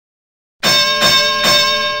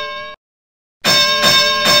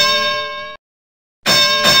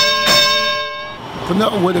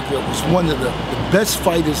Pernell Whitaker was one of the best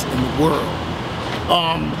fighters in the world.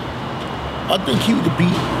 I think he would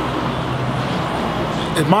beat,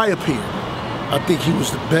 in my opinion, I think he was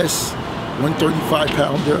the best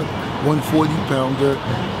 135-pounder, 140-pounder,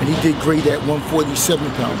 and he did great at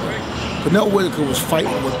 147-pounder. Pernell Whitaker was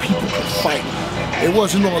fighting what people could fight. It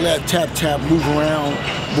wasn't all that tap, move around,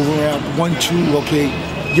 1-2, okay,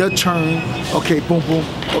 your turn, okay, boom, boom,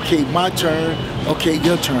 okay, my turn, okay,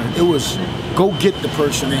 your turn. It was go get the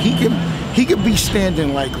person, and he could be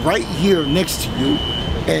standing like right here next to you,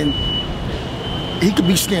 and he could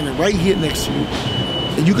be standing right here next to you,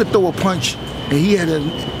 and you could throw a punch, and he had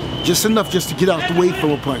just enough just to get out the way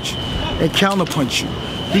from a punch and counter punch you.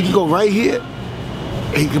 He could go right here,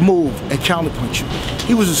 and he could move and counter punch you.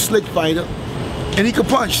 He was a slick fighter, and he could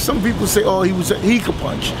punch. Some people say, oh, he could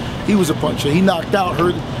punch. He was a puncher. He knocked out,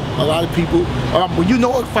 hurt a lot of people. When you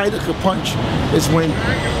know a fighter could punch is when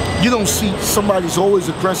you don't see somebody's always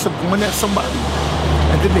aggressive going at somebody,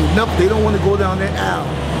 and then they don't want to go down that aisle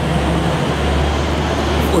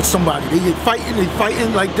with somebody. They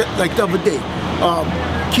fighting like the other day.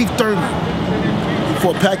 Keith Thurman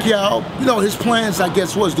for Pacquiao, you know, his plans, I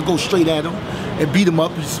guess, was to go straight at him and beat him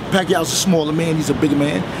up. Pacquiao's a smaller man, he's a bigger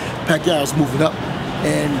man. Pacquiao's moving up,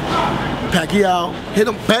 and Pacquiao hit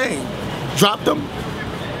him, bang, dropped him,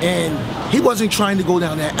 and he wasn't trying to go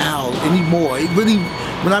down that aisle anymore. He really,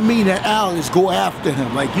 when I mean that aisle, is go after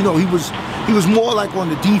him. Like, you know, he was more like on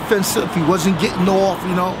the defensive. He wasn't getting off,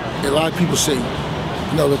 you know. A lot of people say,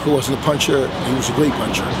 you know, Whitaker wasn't a puncher. He was a great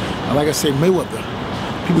puncher. And like I say, Mayweather.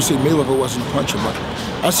 People say Mayweather wasn't a puncher, but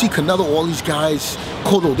I see Canelo, all these guys,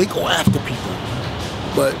 Cotto, they go after people.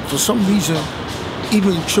 But for some reason,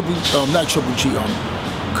 even Canelo,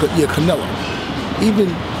 even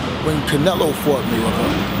when Canelo fought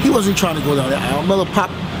Mayweather, he wasn't trying to go down the aisle. Mayweather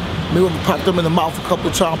popped him in the mouth a couple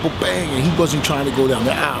of times, but bang, and he wasn't trying to go down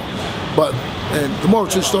the aisle. But, and the moral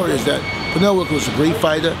to the story is that Pernell Whitaker was a great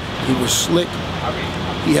fighter. He was slick.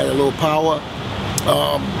 He had a little power.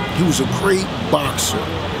 He was a great boxer,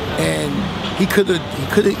 and he could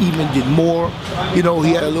have even did more. You know,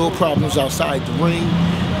 he had a little problems outside the ring.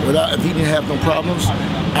 If he didn't have no problems,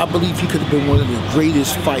 I believe he could have been one of the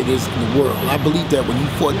greatest fighters in the world. I believe that when he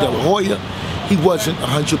fought De La Hoya, he wasn't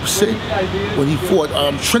 100%. When he fought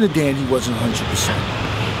Trinidad, he wasn't 100%.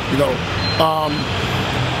 You know,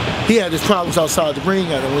 he had his problems outside the ring.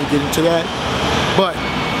 I don't want to get into that, but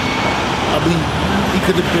I believe he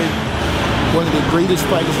could have been one of the greatest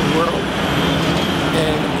fighters in the world,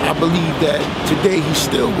 and I believe that today he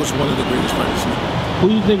still was one of the greatest fighters in the world. Who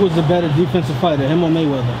do you think was the better defensive fighter, him or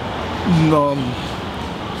Mayweather?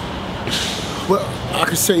 Well, I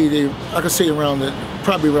could say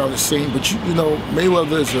probably around the same. But you know,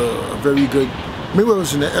 Mayweather is a very good.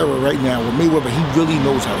 Mayweather's in the era right now where Mayweather, he really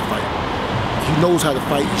knows how to fight. He knows how to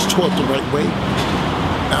fight. He's taught the right way,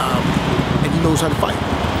 and he knows how to fight.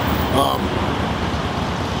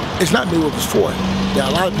 It's not Mayweather's fault. There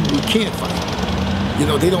are a lot of people who can't fight. You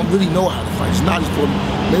know, they don't really know how to fight. It's not his fault.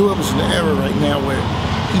 Mayweather's in the era right now where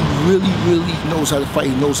he really knows how to fight.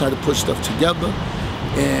 He knows how to put stuff together,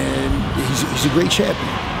 and he's a great champion.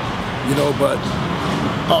 You know, but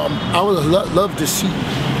I would have loved to see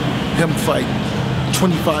him fight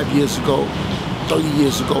 25 years ago, 30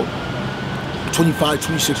 years ago, 25,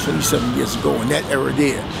 26, 27 years ago, in that era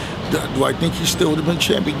there. Do I think he still would have been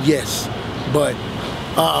champion? Yes, but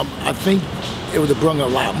I think it would have brought a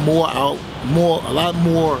lot more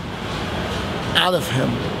out of him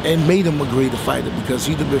and made him a greater fighter, because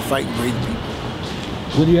he'd have been fighting greater people.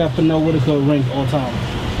 Where do you have Pernell Whitaker ranked all time?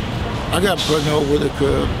 I got Pernell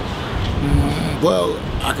Whitaker, well,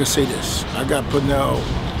 I can say this. I got Pernell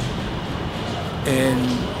and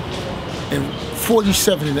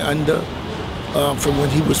 47 and under. From when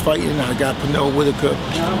he was fighting, I got Pernell Whitaker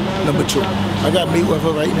number 2. I got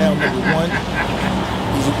Mayweather right now number 1.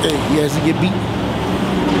 He has to get beaten,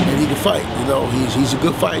 and he can fight. You know, he's a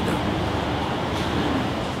good fighter.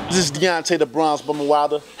 This is Deontay the Bronx Bummer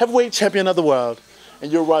Wilder, heavyweight champion of the world,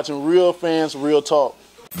 and you're watching Real Fans, Real Talk.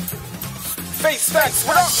 Face facts,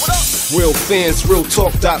 what up, what up?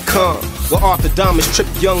 RealFansRealTalk.com, where Arthur Diamonds, Trip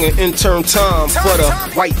Young, and intern Tom for the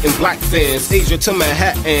white and black fans, Asia to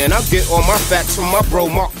Manhattan. I get all my facts from my bro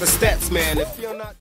Mark the Stats Man. If you're not